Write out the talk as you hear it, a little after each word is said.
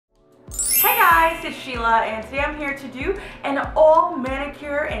guys, it's Sheila and today I'm here to do an all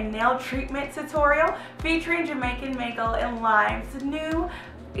manicure and nail treatment tutorial featuring Jamaican Mango and Lime's new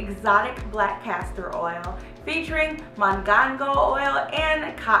exotic black castor oil featuring mangango oil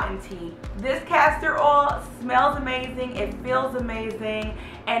and cotton tea. This castor oil smells amazing, it feels amazing,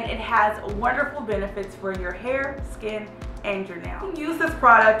 and it has wonderful benefits for your hair, skin, and your nails. You can use this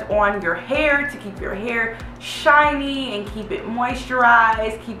product on your hair to keep your hair shiny and keep it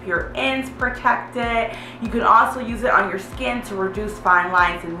moisturized, keep your ends protected. You can also use it on your skin to reduce fine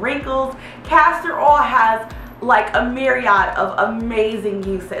lines and wrinkles. Castor oil has like a myriad of amazing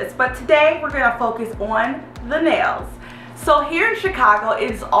uses, but today we're going to focus on the nails. So here in Chicago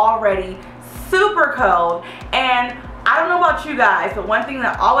it's already super cold, and I don't know about you guys, but one thing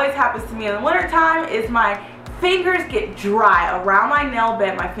that always happens to me in the wintertime is my fingers get dry. Around my nail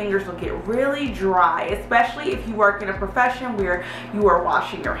bed, my fingers will get really dry, especially if you work in a profession where you are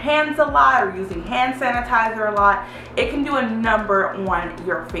washing your hands a lot or using hand sanitizer a lot. It can do a number on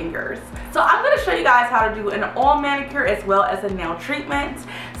your fingers. So I'm going to show you guys how to do an oil manicure as well as a nail treatment.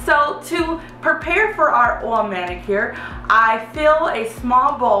 So to prepare for our oil manicure, I fill a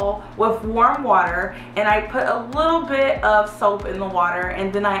small bowl with warm water and I put a little bit of soap in the water,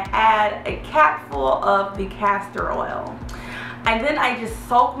 and then I add a capful of the castor oil. And then I just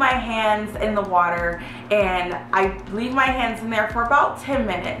soak my hands in the water and I leave my hands in there for about 10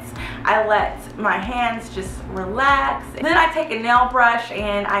 minutes. I let my hands just relax. Then I take a nail brush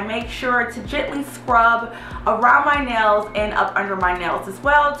and I make sure to gently scrub around my nails and up under my nails as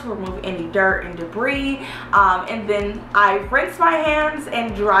well to remove any dirt and debris. And then I rinse my hands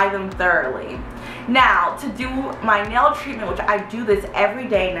and dry them thoroughly. Now, to do my nail treatment, which I do this every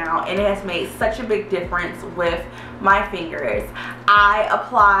day now, and it has made such a big difference with my fingers, I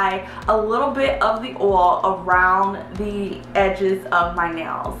apply a little bit of the oil around the edges of my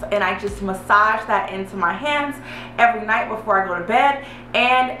nails, and I just massage that into my hands every night before I go to bed,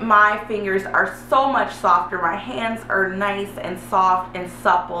 and my fingers are so much softer. My hands are nice and soft and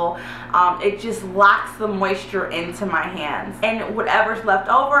supple. It just locks the moisture into my hands, and whatever's left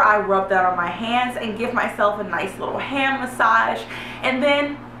over, I rub that on my hands and give myself a nice little hand massage, and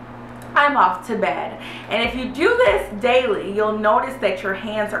then I'm off to bed. And if you do this daily, you'll notice that your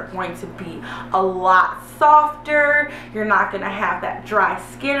hands are going to be a lot softer. You're not going to have that dry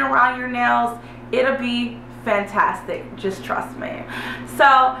skin around your nails. It'll be fantastic, just trust me.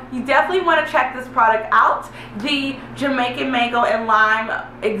 So you definitely want to check this product out. The Jamaican Mango and Lime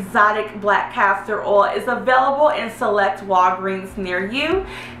Exotic Black Castor Oil is available in select Walgreens near you.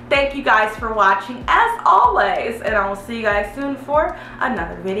 Thank you guys for watching as always, and I will see you guys soon for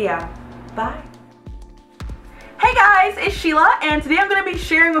another video. Bye. Hey guys, it's Sheila, and today I'm going to be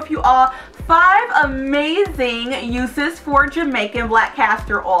sharing with you all 5 amazing uses for Jamaican Black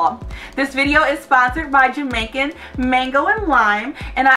Castor Oil. This video is sponsored by Jamaican Mango and Lime, and I